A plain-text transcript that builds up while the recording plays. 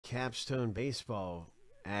Capstone baseball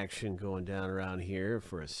action going down around here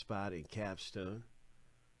for a spot in Capstone.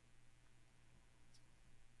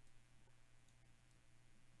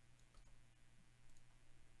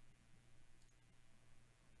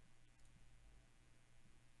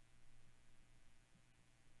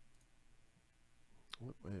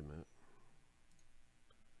 Wait a minute.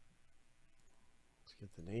 Let's get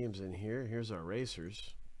the names in here. Here's our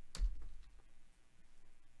racers.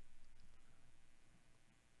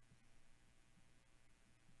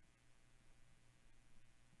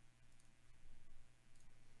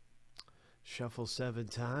 Shuffle 7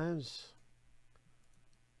 times.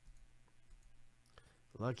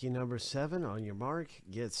 Lucky number 7 on your mark.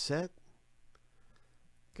 Get set.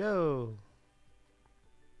 Go.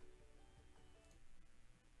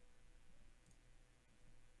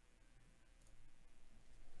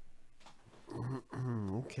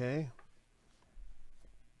 Okay.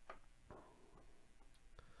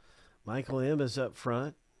 Michael M. is up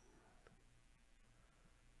front.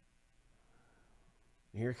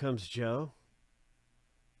 Here comes Joe.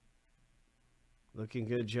 Looking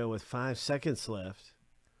good, Joe, with 5 seconds left.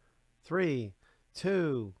 3,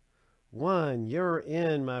 2, 1. You're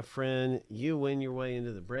in, my friend. You win your way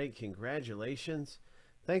into the break. Congratulations.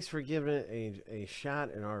 Thanks for giving it a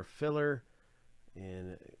shot in our filler.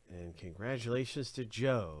 And congratulations to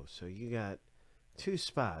Joe. So you got 2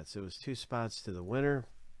 spots. It was 2 spots to the winner.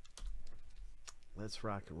 Let's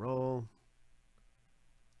rock and roll.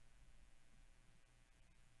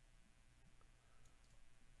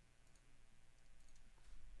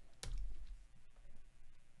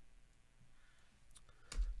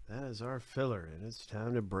 That is our filler, and it's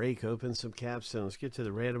time to break open some capstones. Let's get to the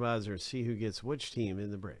randomizer and see who gets which team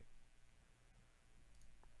in the break.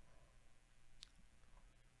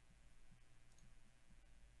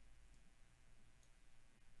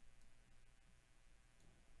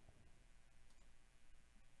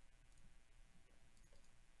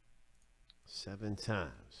 Seven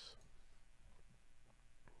times.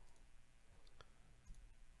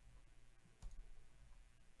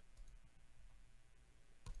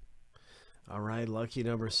 All right, lucky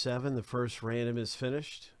number 7. The first random is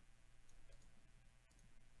finished.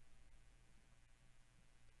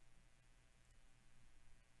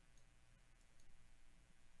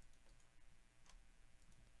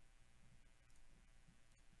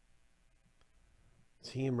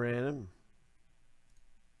 Team random.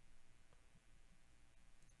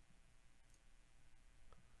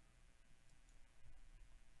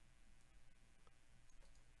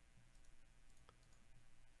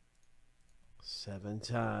 Seven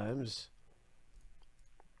times.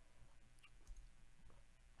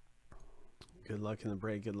 Good luck in the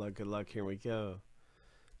break. Good luck. Good luck. Here we go.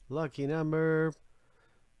 Lucky number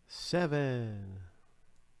 7.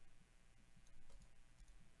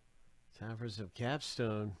 Time for some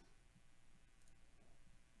capstone.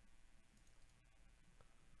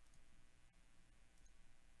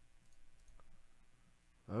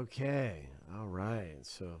 Okay. All right.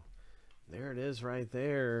 So there it is right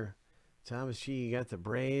there. Thomas G, you got the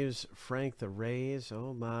Braves. Frank, the Rays.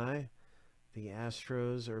 Oh, my. The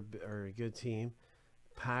Astros are a good team.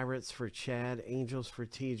 Pirates for Chad. Angels for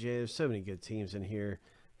TJ. There's so many good teams in here.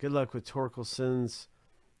 Good luck with Torkelson's.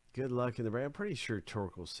 Good luck in the Braves. I'm pretty sure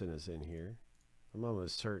Torkelson is in here. I'm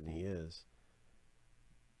almost certain he is.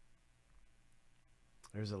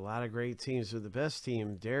 There's a lot of great teams. With the best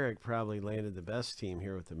team, Derek probably landed the best team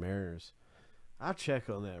here with the Mariners. I'll check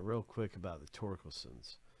on that real quick about the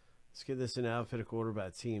Torkelsons. Let's get this in alphabetical order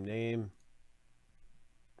by team name.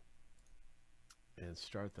 And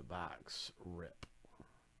start the box. Rip.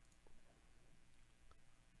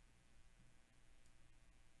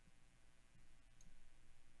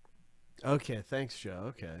 Okay, thanks,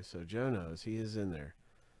 Joe. Okay, so Joe knows. He is in there.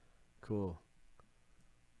 Cool.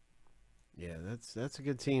 Yeah, that's a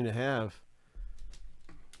good team to have.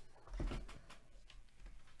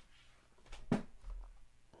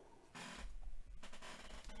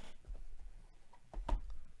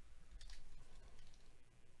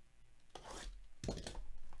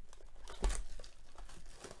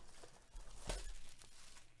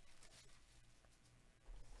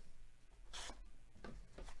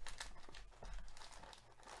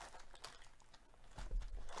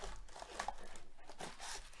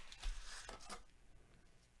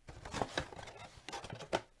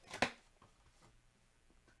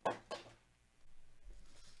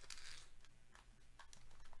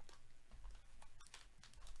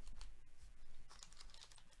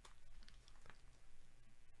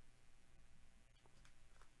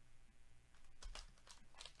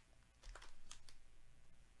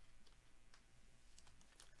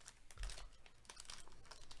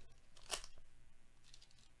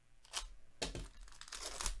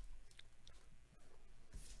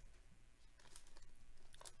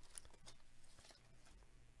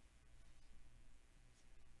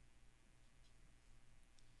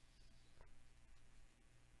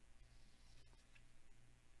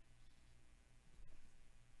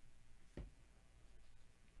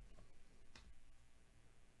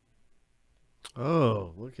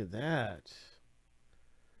 Oh, look at that.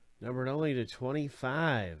 Numbered only to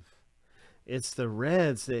 25. It's the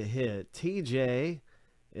Reds that hit. TJ,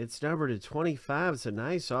 it's numbered to 25. It's a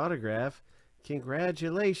nice autograph.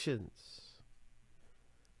 Congratulations.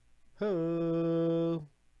 Oh,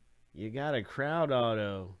 you got a crowd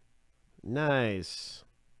auto. Nice.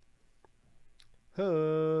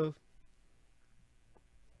 Oh.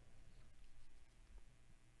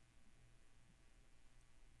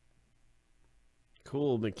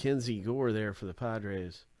 Cool Mackenzie Gore there for the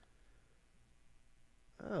Padres.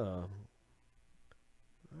 Oh.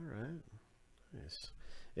 All right. Nice.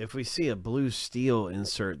 If we see a blue steel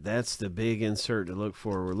insert, that's the big insert to look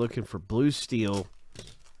for. We're looking for blue steel.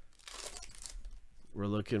 We're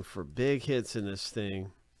looking for big hits in this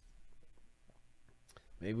thing.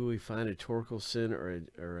 Maybe we find a Torkelson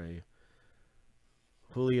or a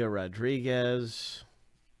Julio Rodriguez.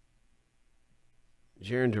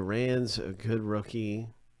 Jaron Duran's a good rookie.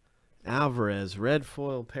 Alvarez, red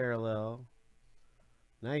foil parallel.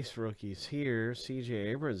 Nice rookies here. C.J.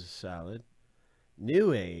 Abrams is solid.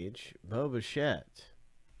 New Age, Bo Bichette.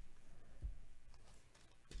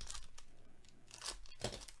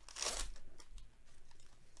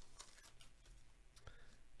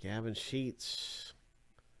 Gavin Sheets.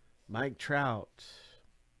 Mike Trout.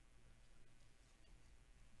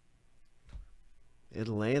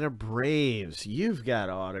 Atlanta Braves. You've got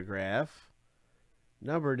autograph.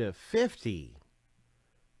 Number to 50.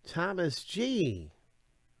 Thomas G.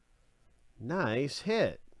 Nice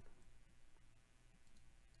hit.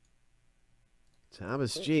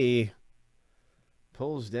 Thomas G.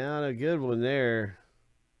 Pulls down a good one there.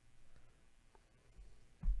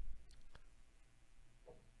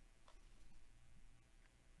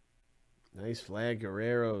 Nice Vlad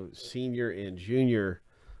Guerrero Sr. and Jr.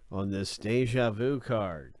 on this Deja Vu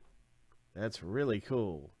card. That's really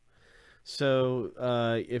cool. So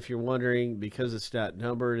if you're wondering, because it's not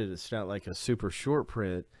numbered and it's not like a super short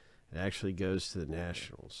print, it actually goes to the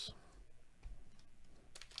Nationals.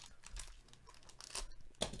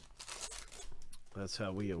 That's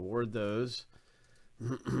how we award those.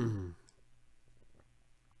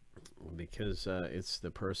 Because it's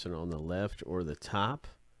the person on the left or the top.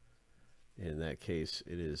 In that case,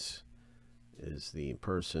 it is the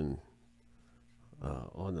person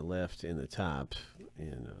on the left in the top,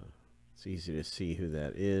 and it's easy to see who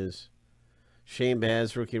that is. Shane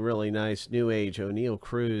Baz, rookie, really nice. New Age, O'Neal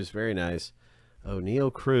Cruz, very nice. O'Neal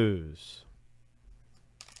Cruz.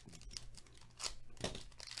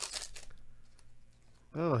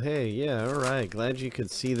 Oh, hey, yeah, all right. Glad you could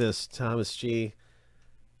see this, Thomas G.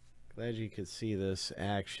 Glad you could see this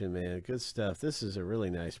action, man. Good stuff. This is a really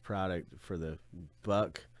nice product for the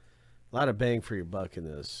buck. A lot of bang for your buck in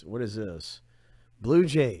this. What is this? Blue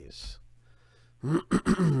Jays.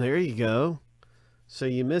 There you go. So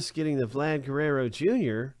you missed getting the Vlad Guerrero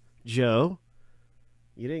Jr., Joe.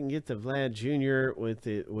 You didn't get the Vlad Jr. with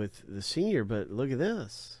the senior, but look at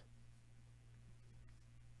this.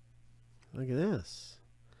 Look at this.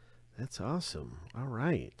 That's awesome. All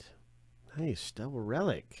right. Nice. Double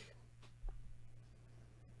relic.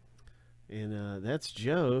 And that's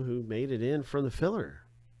Joe, who made it in from the filler.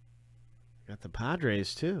 Got the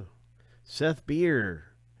Padres, too. Seth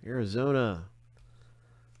Beer, Arizona.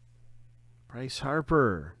 Bryce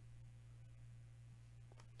Harper.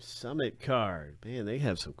 Summit card. Man, they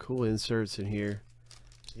have some cool inserts in here.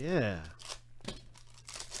 Yeah.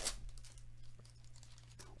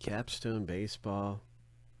 Capstone baseball.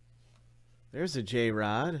 There's a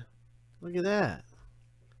J-Rod. Look at that.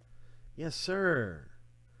 Yes, sir.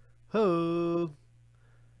 Ho!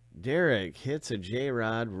 Derek hits a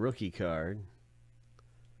J-Rod rookie card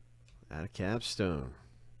out of Capstone.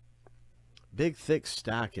 Big, thick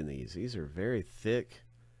stock in these. These are very thick,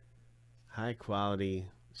 high-quality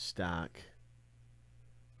stock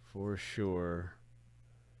for sure.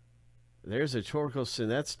 There's a Torkelson.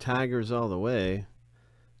 That's Tigers all the way.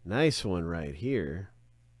 Nice one right here.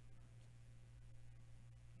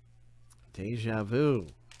 Deja Vu.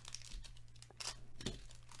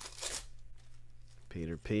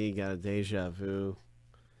 Peter P. got a Deja Vu.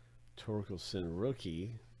 Torkelson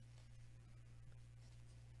rookie.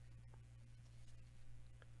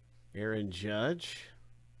 Aaron Judge.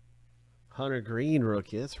 Hunter Green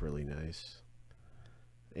rookie. That's really nice.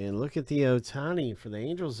 And look at the Ohtani for the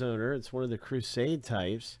Angels owner. It's one of the Crusade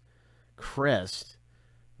types. Crest.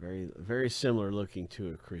 Very, very similar looking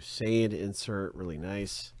to a Crusade insert. Really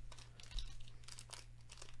nice.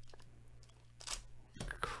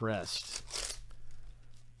 Crest.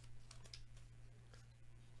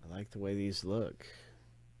 I like the way these look.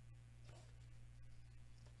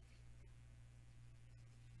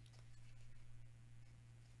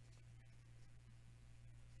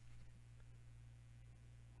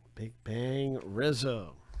 Big Bang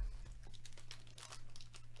Rizzo.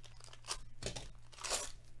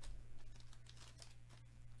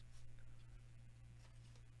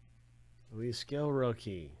 Luis Skill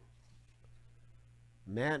rookie.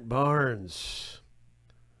 Matt Barnes.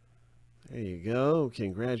 There you go.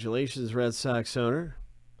 Congratulations, Red Sox owner.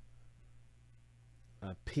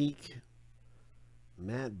 A peak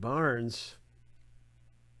Matt Barnes.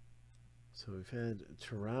 So we've had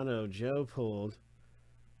Toronto Joe pulled.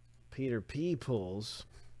 Peter P pulls.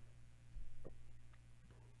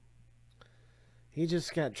 He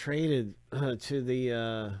just got traded to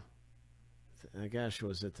the, gosh,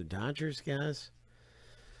 was it the Dodgers, guys?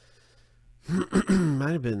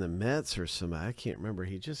 Might have been the Mets or somebody. I can't remember.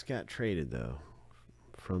 He just got traded, though,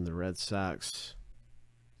 from the Red Sox.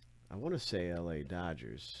 I want to say LA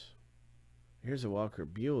Dodgers. Here's a Walker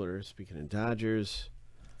Buehler. Speaking of Dodgers.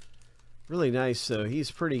 Really nice, though. He's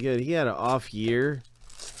pretty good. He had an off year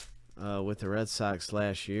with the Red Sox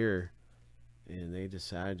last year, and they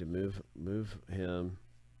decided to move him.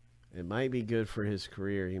 It might be good for his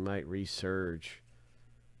career. He might resurge.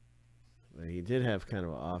 But he did have kind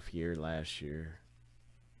of an off year last year.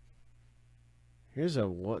 Here's a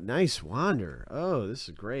nice Wander. Oh, this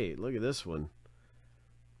is great. Look at this one.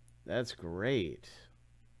 That's great.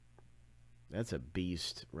 That's a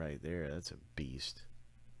beast right there. That's a beast.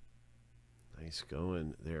 Nice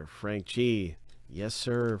going there. Frank G. Yes,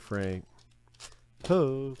 sir, Frank.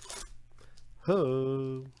 Ho.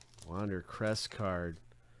 Ho. Wander Crest card.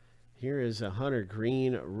 Here is a Hunter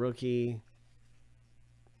Green rookie.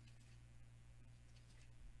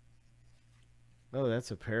 Oh,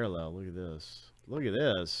 that's a parallel. Look at this. Look at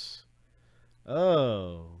this.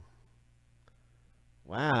 Oh.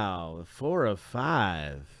 Wow. 4 of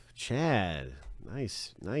 5. Chad.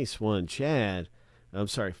 Nice one, Chad. I'm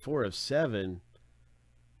sorry, 4 of 7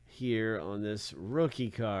 here on this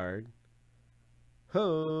rookie card.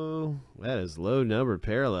 Ho. That is low number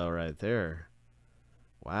parallel right there.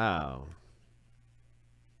 Wow.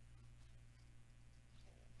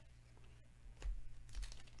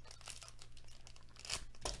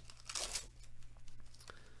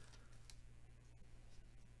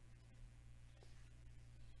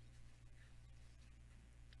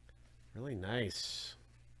 Really nice.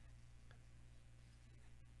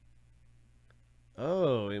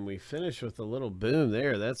 Oh, and we finish with a little boom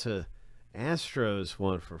there. That's a Astros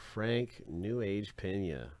one for Frank New Age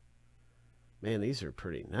Pena. Man, these are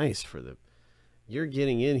pretty nice for the... You're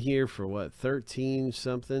getting in here for what, 13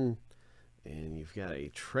 something? And you've got a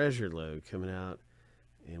treasure load coming out.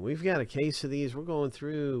 And we've got a case of these. We're going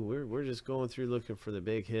through. We're just going through looking for the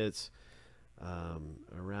big hits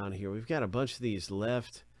around here. We've got a bunch of these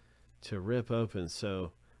left to rip open.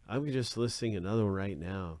 So I'm just listing another one right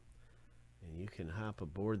now. And you can hop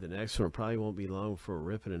aboard the next one. It probably won't be long before we're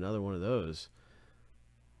ripping another one of those.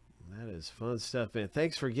 That is fun stuff, man.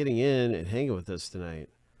 Thanks for getting in and hanging with us tonight.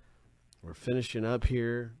 We're finishing up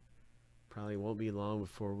here. Probably won't be long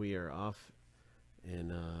before we are off.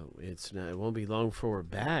 And it won't be long before we're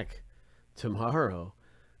back tomorrow.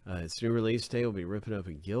 It's new release day. We'll be ripping up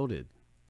a Gilded.